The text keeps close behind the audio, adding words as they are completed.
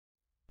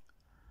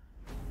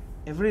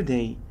Every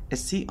day, a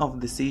sea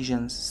of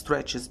decisions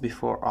stretches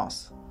before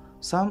us.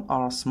 Some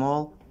are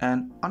small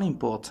and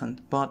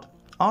unimportant, but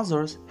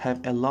others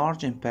have a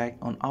large impact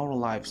on our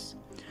lives.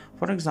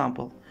 For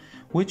example,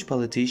 which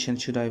politician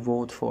should I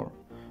vote for?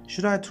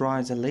 Should I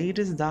try the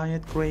latest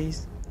diet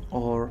craze?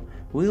 Or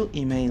will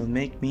email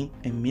make me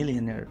a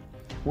millionaire?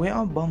 We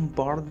are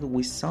bombarded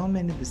with so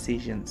many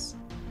decisions.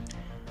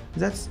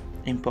 That's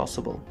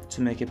impossible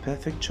to make a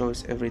perfect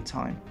choice every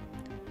time.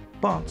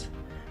 But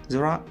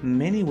there are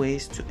many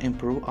ways to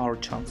improve our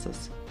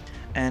chances,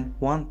 and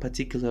one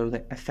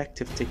particularly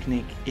effective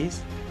technique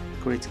is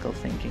critical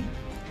thinking.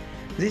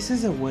 This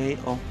is a way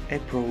of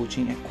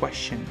approaching a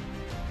question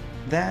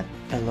that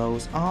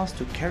allows us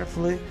to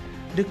carefully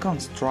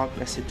deconstruct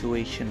a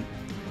situation,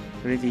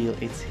 reveal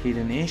its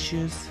hidden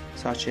issues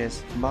such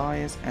as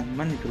bias and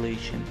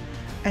manipulation,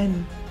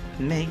 and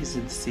make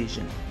the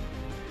decision.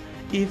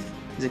 If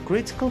the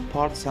critical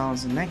part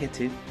sounds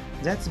negative,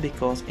 that's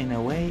because in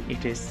a way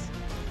it is.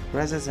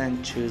 Rather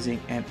than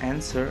choosing an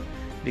answer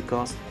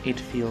because it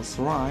feels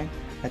right,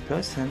 a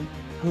person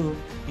who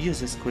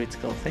uses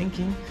critical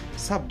thinking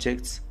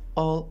subjects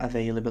all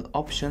available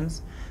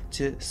options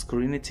to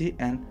scrutiny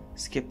and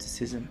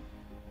skepticism.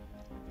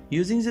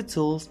 Using the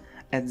tools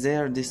at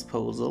their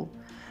disposal,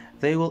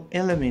 they will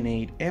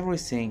eliminate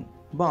everything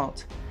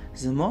but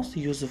the most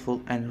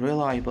useful and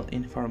reliable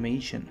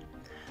information.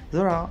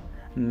 There are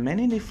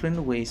many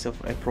different ways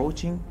of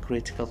approaching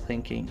critical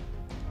thinking,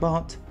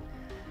 but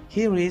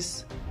here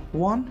is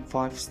one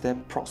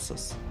 5-step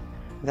process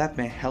that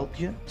may help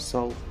you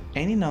solve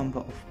any number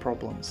of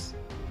problems.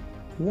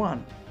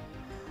 1.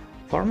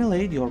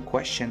 Formulate your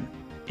question.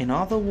 In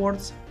other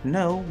words,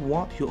 know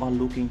what you are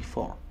looking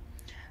for.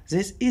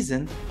 This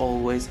isn't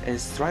always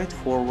as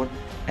straightforward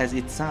as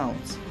it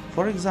sounds.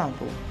 For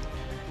example,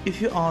 if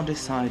you are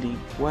deciding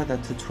whether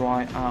to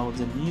try out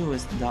the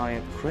newest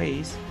diet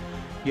craze,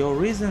 your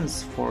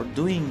reasons for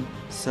doing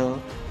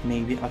so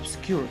may be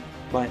obscured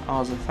by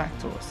other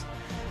factors,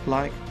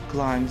 like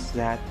claims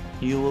that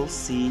you will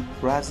see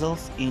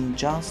results in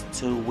just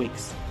 2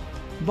 weeks.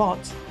 But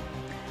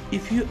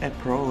if you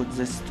approach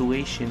the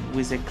situation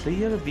with a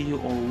clear view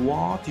of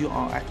what you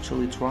are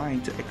actually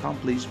trying to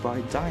accomplish by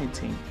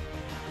dieting,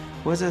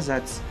 whether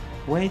that's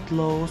weight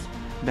loss,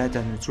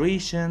 better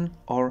nutrition,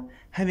 or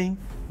having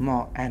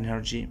more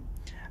energy,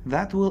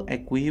 that will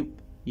equip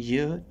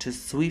you to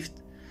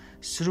sift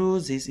through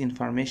this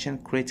information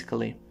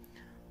critically,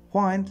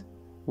 find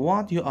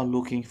what you are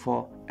looking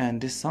for, and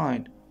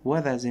decide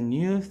whether the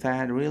new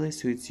fad really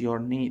suits your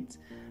needs.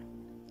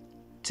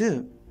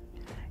 2.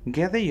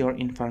 Gather your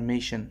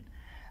information.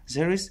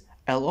 There is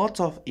a lot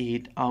of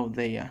it out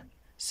there,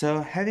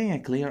 so having a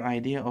clear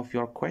idea of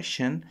your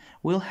question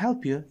will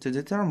help you to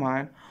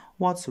determine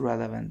what's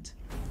relevant.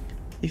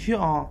 If you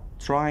are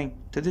trying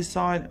to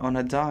decide on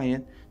a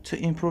diet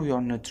to improve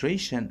your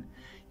nutrition,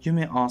 you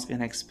may ask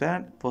an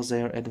expert for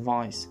their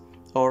advice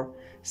or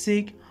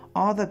seek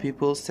other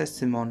people's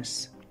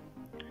testimonies.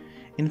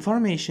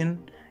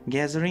 Information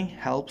gathering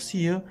helps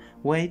you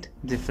weigh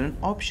different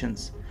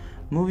options,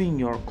 moving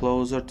you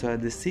closer to a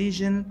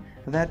decision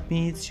that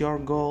meets your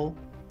goal.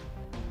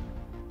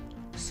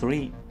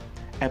 3.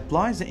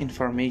 Apply the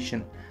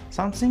information,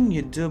 something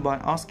you do by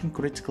asking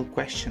critical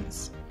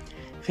questions.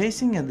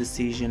 Facing a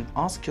decision,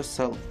 ask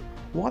yourself,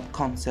 what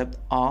concepts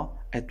are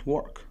at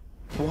work?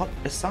 What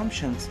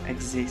assumptions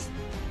exist?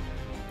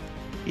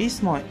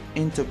 Is my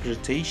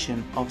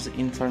interpretation of the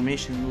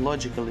information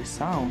logically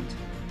sound?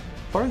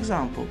 For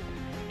example,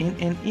 in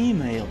an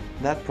email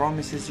that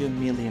promises you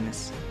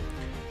millions,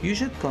 you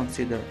should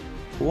consider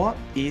what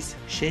is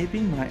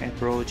shaping my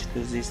approach to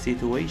this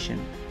situation.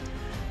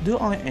 Do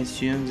I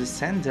assume the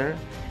sender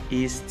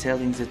is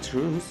telling the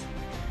truth?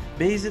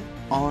 Based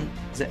on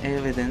the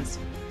evidence,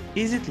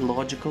 is it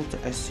logical to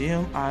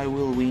assume I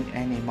will win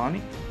any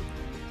money?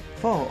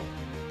 4.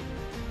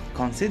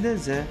 Consider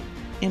the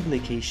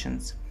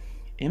implications.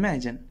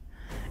 Imagine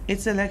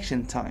it's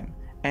election time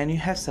and you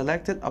have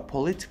selected a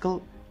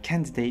political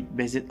candidate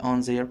based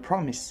on their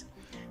promise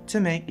to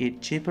make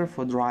it cheaper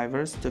for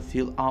drivers to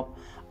fill up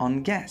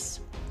on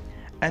gas.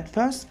 At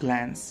first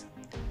glance,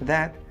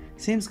 that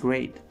seems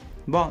great,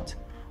 but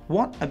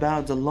what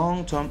about the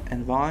long-term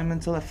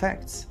environmental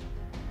effects?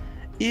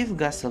 If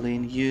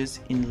gasoline use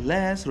is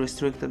less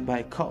restricted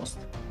by cost,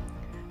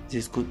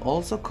 this could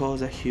also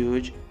cause a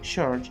huge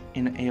surge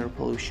in air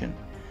pollution,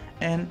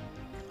 an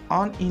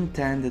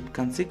unintended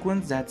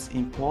consequence that's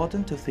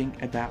important to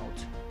think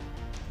about.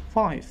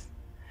 5.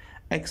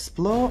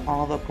 Explore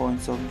other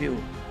points of view.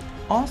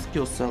 Ask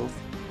yourself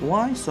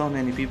why so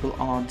many people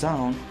are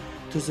down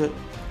to the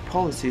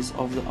policies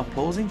of the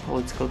opposing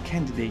political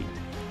candidate.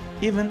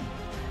 Even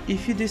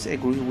if you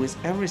disagree with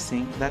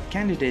everything that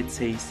candidate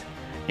says,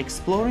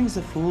 exploring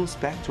the full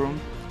spectrum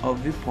of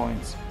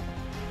viewpoints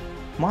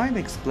might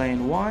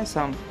explain why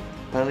some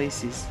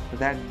policies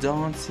that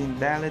don't seem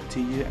valid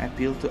to you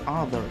appeal to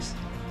others.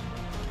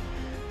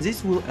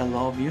 This will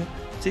allow you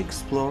to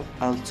explore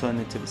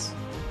alternatives,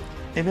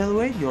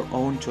 evaluate your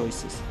own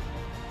choices,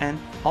 and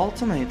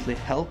ultimately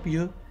help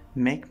you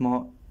make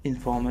more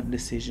informed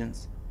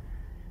decisions.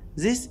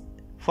 This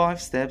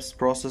 5 steps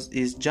process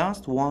is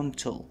just one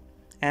tool,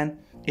 and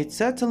it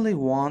certainly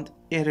won't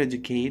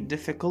eradicate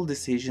difficult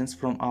decisions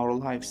from our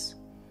lives.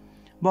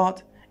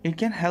 But it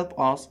can help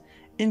us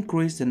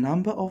increase the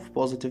number of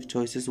positive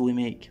choices we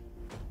make.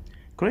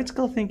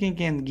 Critical thinking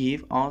can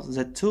give us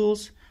the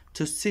tools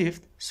to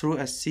sift through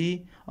a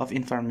sea of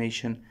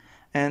information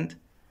and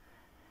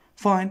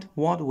find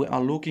what we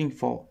are looking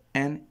for,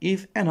 and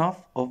if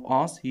enough of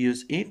us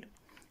use it,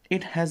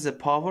 it has the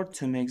power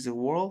to make the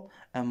world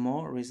a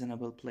more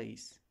reasonable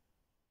place.